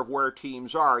measure of where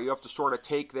teams are. You have to sort of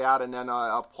take that and then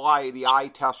apply the eye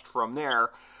test from there.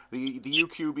 The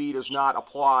UQB does not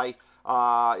apply,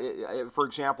 for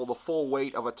example, the full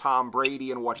weight of a Tom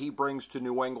Brady and what he brings to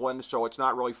New England, so it's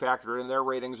not really factored in their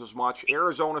ratings as much.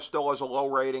 Arizona still has a low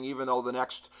rating, even though the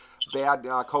next bad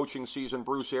coaching season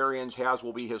Bruce Arians has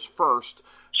will be his first.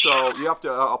 So you have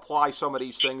to apply some of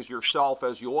these things yourself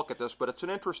as you look at this, but it's an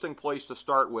interesting place to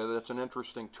start with. It's an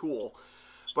interesting tool.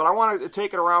 But I want to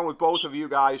take it around with both of you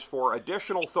guys for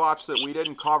additional thoughts that we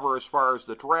didn't cover as far as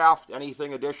the draft,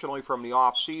 anything additionally from the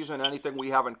off-season, anything we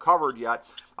haven't covered yet.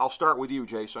 I'll start with you,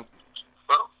 Jason.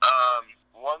 Well,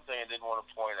 one thing I did want to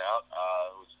point out,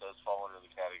 which does fall under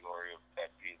the category of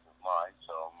pet peeve of mine,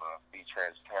 so I'm going to be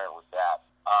transparent with that.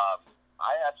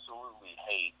 I absolutely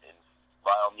hate, and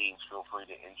by all means feel free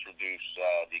to introduce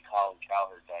the Colin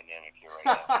Cowherd dynamic here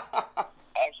right now.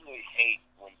 I actually hate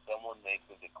when someone makes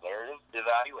a declarative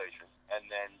evaluation and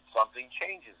then something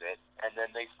changes it and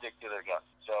then they stick to their guns.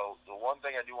 So the one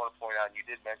thing I do want to point out, and you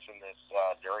did mention this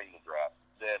during the draft,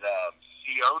 that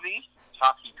Sione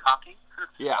Takitaki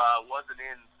wasn't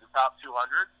in the top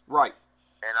 200. Right.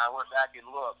 And I went back and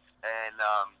looked,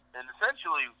 and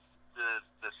essentially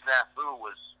the snafu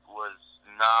was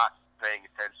not paying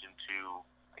attention to,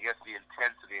 I guess, the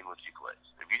intensity in which he plays.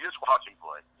 If you just watch him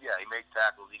play, yeah, he makes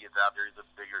tackles, he gets out there, he's a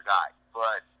bigger guy.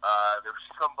 But there's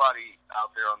somebody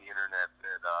out there on the internet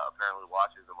that apparently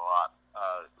watches him a lot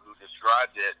who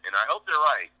described it, and I hope they're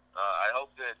right. I hope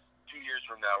that 2 years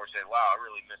from now we're saying, wow, I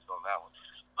really missed on that one.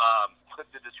 But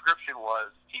the description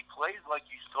was, he plays like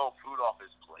you stole food off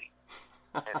his plate,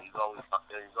 and he's always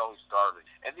starving.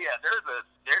 And yeah,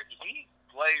 he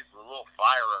plays with a little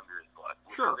fire under his butt,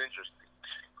 which is interesting.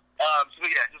 So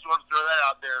yeah, just want to throw that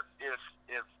out there.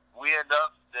 If we end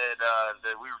up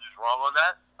that we were just wrong on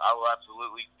that, I will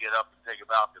absolutely get up and take a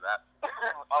bow to that.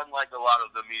 Unlike a lot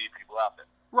of the media people out there.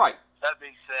 Right. That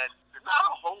being said, there's not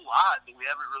a whole lot that we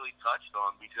haven't really touched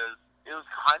on because it was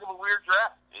kind of a weird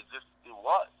draft. It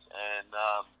was. And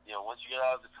once you get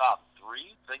out of the top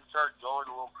 3, things start going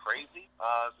a little crazy.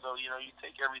 So you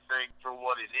take everything for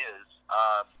what it is.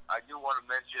 I do want to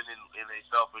mention in a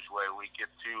selfish way, when we get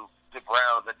to the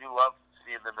Browns, I do love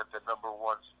seeing them at the number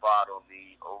 1 spot on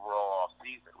the overall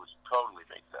offseason, which totally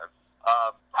makes sense.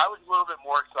 I was a little bit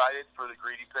more excited for the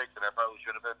greedy pick than I probably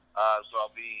should have been, so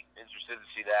I'll be interested to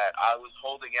see that. I was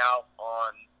holding out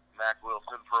on Mac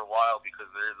Wilson for a while because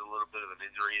there is a little bit of an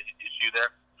injury issue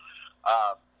there.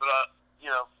 But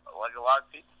like a lot of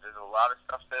people, there's a lot of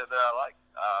stuff there that I like.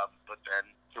 But then,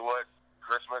 to what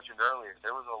Chris mentioned earlier,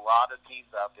 there was a lot of teams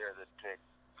out there that picked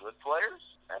good players,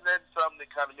 and then some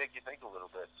that kind of make you think a little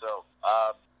bit. So,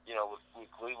 with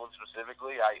Cleveland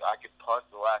specifically, I could punt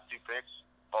the last 2 picks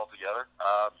altogether.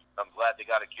 I'm glad they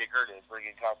got a kicker to bring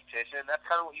in competition, and that's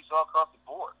kind of what you saw across the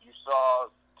board. You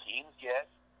saw teams get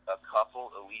a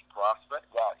couple elite prospects.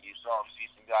 You saw them see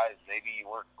some guys maybe you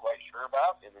weren't quite sure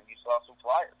about, and then you saw some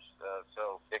flyers.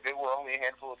 So if it were only a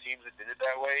handful of teams that did it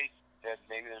that way, then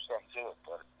maybe there's something to it.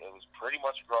 But it was pretty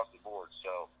much across the board.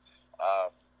 So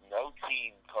no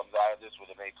team comes out of this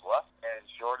with an A+, and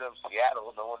short of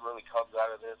Seattle, no one really comes out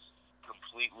of this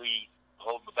completely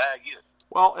holding the bag either.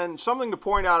 Well, and something to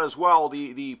point out as well,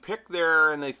 the pick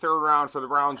there in the 3rd round for the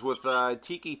Browns with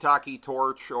Tiki Taki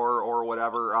Torch or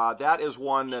whatever, that is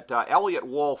one that Elliott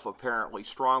Wolf apparently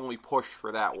strongly pushed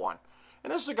for that one.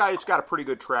 And this is a guy that's got a pretty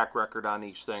good track record on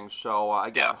these things. So,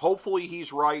 again, hopefully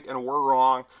he's right and we're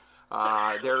wrong.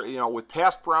 With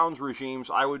past Browns regimes,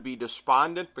 I would be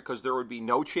despondent because there would be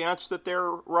no chance that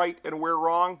they're right and we're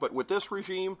wrong. But with this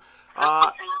regime,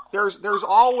 there's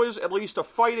always at least a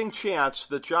fighting chance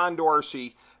that John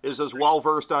Dorsey is as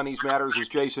well-versed on these matters as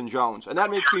Jason Jones. And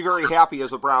that makes me very happy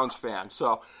as a Browns fan.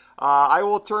 So I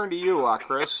will turn to you,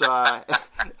 Chris.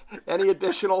 Any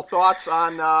additional thoughts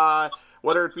on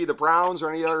whether it be the Browns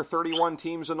or any other 31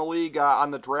 teams in the league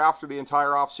on the draft or the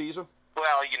entire offseason?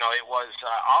 Well, it was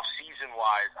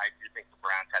off-season-wise, I do think the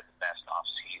Browns had the best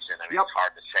off-season. offseason. I mean, Yep. It's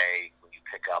hard to say when you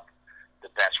pick up the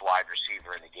best wide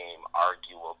receiver in the game,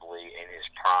 arguably in his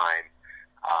prime,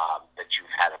 that you've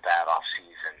had a bad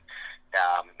offseason.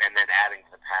 And then adding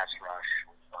to the pass rush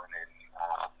was fun. And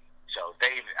so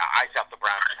I thought the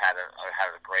Browns had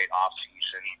a great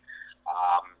offseason.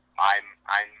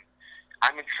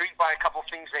 I'm intrigued by a couple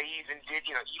things they even did.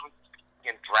 Even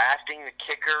in drafting the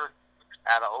kicker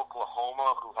out of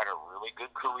Oklahoma, who had a really good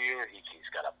career. He's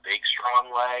got a big, strong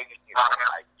leg.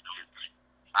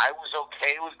 I was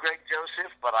okay with Greg Joseph,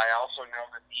 but I also know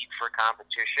the need for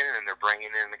competition, and they're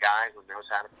bringing in the guy who knows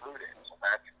how to boot it. So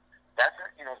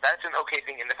that's an okay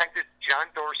thing. And the fact that John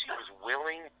Dorsey was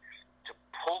willing to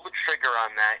pull the trigger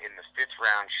on that in the 5th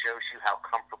round shows you how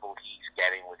comfortable he's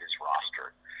getting with his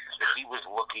roster. That he was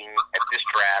looking at this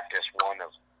draft as one of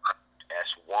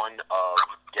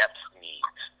depth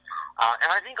needs. And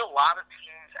I think a lot of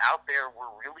teams out there were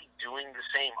really doing the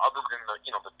same, other than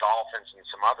the Dolphins and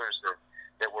some others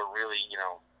that were really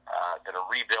that are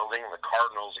rebuilding. The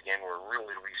Cardinals again were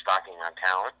really restocking on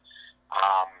talent.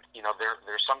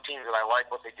 There's some teams that I like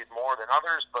what they did more than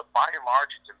others, but by and large,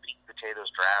 it's a meat and potatoes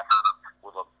draft.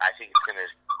 I think it's going to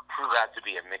prove out to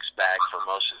be a mixed bag for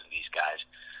most of these guys.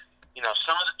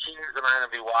 Some of the teams that I'm going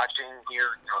to be watching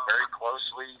here very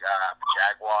closely,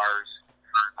 Jaguars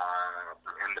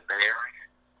and the Bears.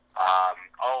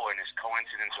 And as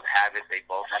coincidence would have it, they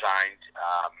both signed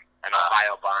an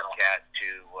Ohio Bobcat to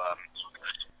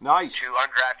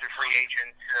undrafted free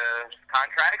agent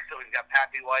contracts. So we've got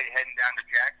Pappy White heading down to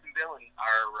Jacksonville, and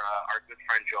our good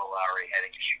friend Joe Lowry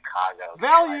heading to Chicago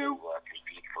Value to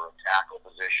compete for a tackle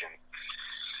position.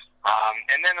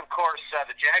 And then, of course,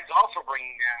 the Jags also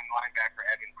bringing down linebacker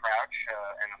Evan Crouch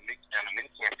and a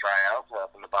minicamp tryout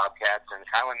from the Bobcats, and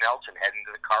Kylan Nelson heading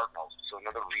to the Cardinals. So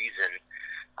another reason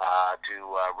to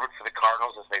root for the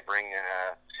Cardinals as they bring in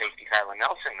safety Kylan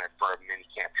Nelson for a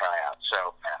minicamp tryout.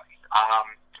 So,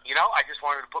 I just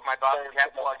wanted to put my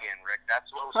Bobcat plug in, Rick.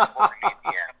 That's what was important to me at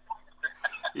the end.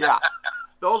 Yeah,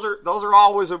 those are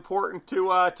always important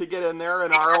to get in there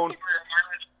in our own.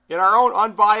 In our own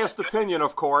unbiased opinion,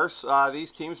 of course,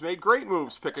 these teams made great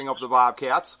moves picking up the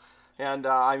Bobcats, and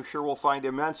I'm sure we'll find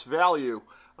immense value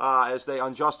as they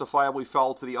unjustifiably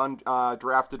fell to the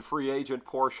undrafted free agent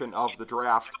portion of the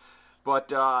draft.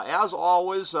 But as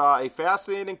always, a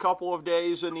fascinating couple of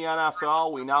days in the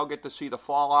NFL. We now get to see the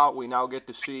fallout. We now get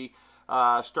to see,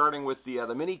 starting with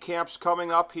the mini camps coming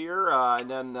up here,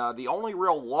 and then the only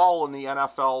real lull in the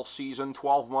NFL season,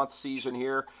 12-month season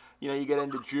here. You get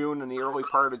into June and the early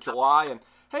part of July, and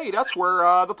hey, that's where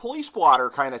the police blotter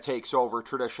kind of takes over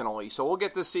traditionally. So we'll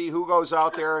get to see who goes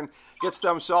out there and gets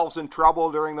themselves in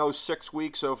trouble during those 6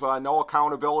 weeks of no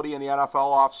accountability in the NFL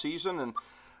offseason. And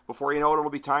before you know it, it'll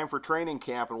be time for training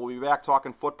camp, and we'll be back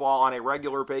talking football on a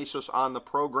regular basis on the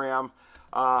program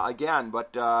again.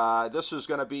 But this is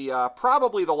going to be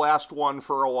probably the last one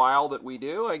for a while that we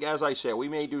do. As I say, we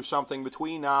may do something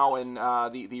between now and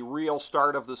the real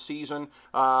start of the season,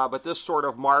 but this sort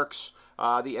of marks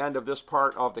the end of this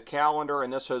part of the calendar,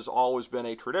 and this has always been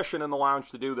a tradition in the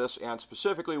lounge to do this, and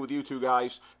specifically with you two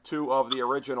guys, two of the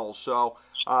originals. So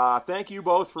thank you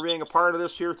both for being a part of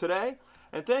this here today,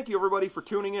 and thank you everybody for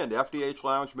tuning in to FDH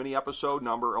Lounge mini episode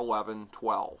number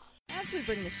 1112. As we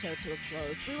bring the show to a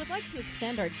close, we would like to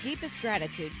extend our deepest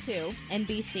gratitude to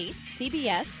NBC,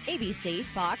 CBS, ABC,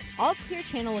 Fox, all Clear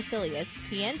Channel affiliates,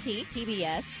 TNT,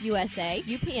 TBS, USA,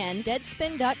 UPN,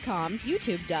 Deadspin.com,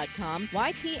 YouTube.com,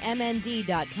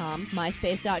 YTMND.com,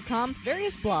 MySpace.com,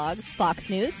 various blogs, Fox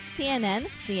News, CNN,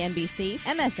 CNBC,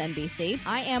 MSNBC,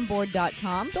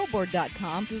 IamBoard.com,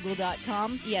 Billboard.com,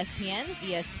 Google.com, ESPN,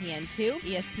 ESPN2,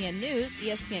 ESPN News,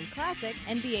 ESPN Classic,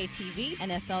 NBA TV,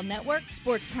 NFL Network,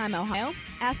 Sports Time Ohio,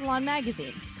 Athlon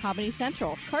Magazine, Comedy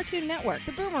Central, Cartoon Network,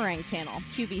 The Boomerang Channel,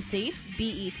 QVC,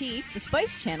 BET, The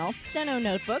Spice Channel, Steno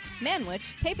Notebooks,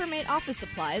 Manwich, Papermate Office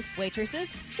Supplies, waitresses,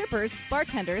 strippers,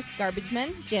 bartenders, garbage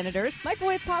men, janitors,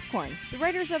 microwave popcorn, the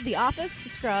writers of The Office,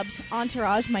 Scrubs,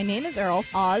 Entourage, My Name is Earl,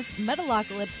 Oz,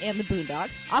 Metalocalypse and the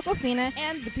Boondocks, Aquafina,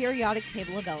 and the periodic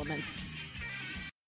table of elements.